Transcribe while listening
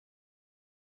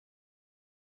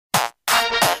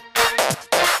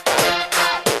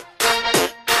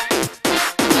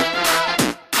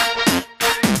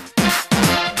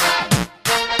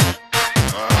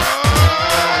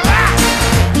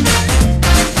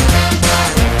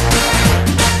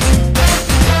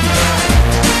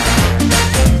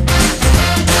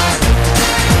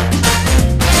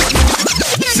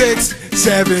6,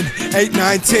 7, 8,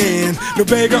 9, 10. No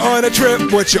Bega on a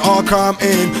trip, but you all come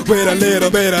in with a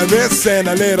little bit of this and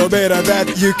a little bit of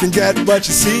that. You can get what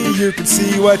you see, you can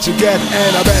see what you get,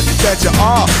 and I bet that you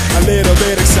are a little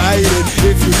bit excited.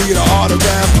 If you need an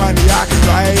autograph, honey, I can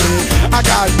write it. I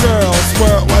got girls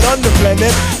worldwide on the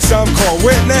planet. Some call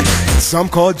Whitney, some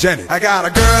call Jenny. I got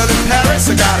a girl in Paris,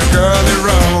 I got a girl in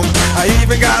Rome. I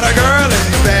even got a girl in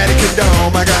the Vatican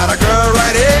Dome. I got a girl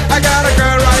right here, I got a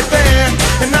girl right there,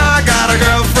 and I got a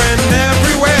girlfriend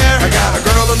everywhere. I got a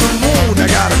girl on the moon, I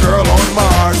got a girl on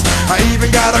Mars. I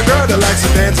even got a girl that likes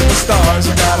to dance with the stars.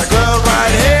 I got a girl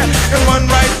right here and one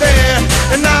right there,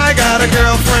 and I got a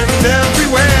girlfriend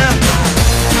everywhere.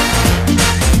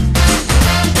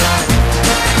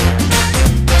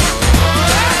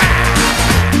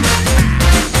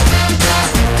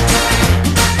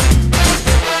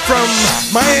 From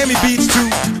Miami Beach to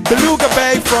Beluga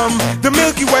Bay, from the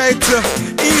Milky Way to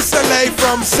East LA,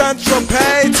 from Central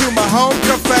Pay to my home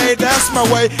cafe. That's my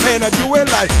way, and I do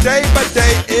it like day by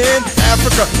day in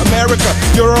Africa, America,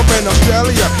 Europe and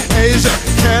Australia, Asia,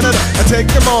 Canada. I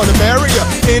take them all to America,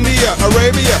 India,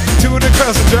 Arabia, to the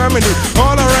coast of Germany,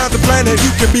 all around the planet.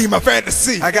 You can be my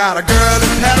fantasy. I got a girl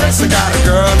in Paris, I got a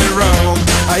girl in Rome.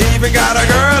 I even got a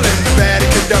girl in the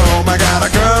Vatican Dome. I got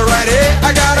a girl right here,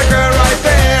 I got a girl right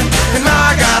there, and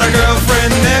I got a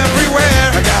girlfriend everywhere.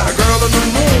 I got a girl on the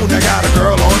moon, I got a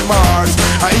girl on Mars.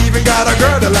 I even got a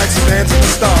girl that likes to dance with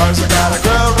the stars. I got a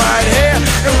girl right here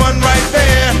and one right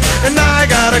there, and I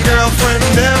got a girlfriend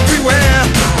everywhere.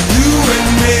 You and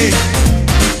me,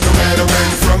 no matter where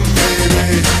you're from,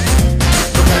 baby.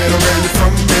 No matter where you're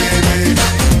from, baby.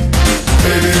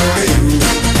 Baby, only you.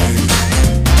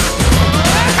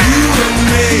 You and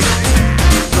me,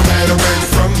 no matter where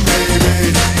you're from,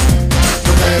 baby.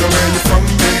 No matter where you're from,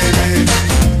 baby.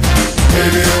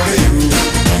 Baby, only you.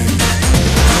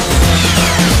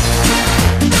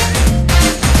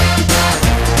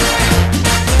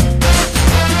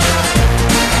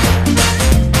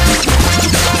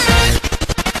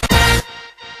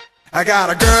 I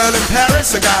got a girl in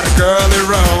Paris, I got a girl in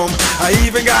Rome. I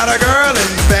even got a girl in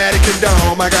the Vatican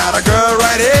Dome. I got a girl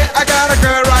right here, I got a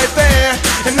girl right there,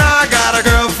 and I got a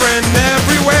girlfriend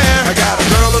everywhere. I got a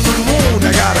girl on the moon,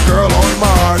 I got a girl on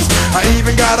Mars. I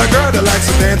even got a girl that likes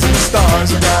to dance with the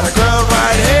stars. I got a girl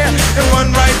right here and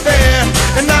one right there,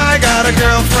 and I got a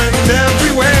girlfriend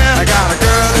everywhere. I got a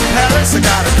girl in Paris, I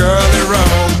got a girl in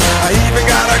Rome. I even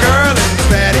got a girl in the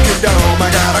Vatican Dome. I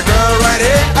got a girl right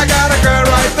here, I got a girl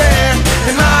right there,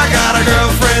 and I got a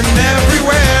girlfriend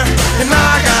everywhere. And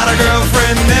I got a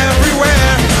girlfriend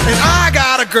everywhere. And I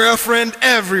got a girlfriend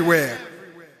everywhere.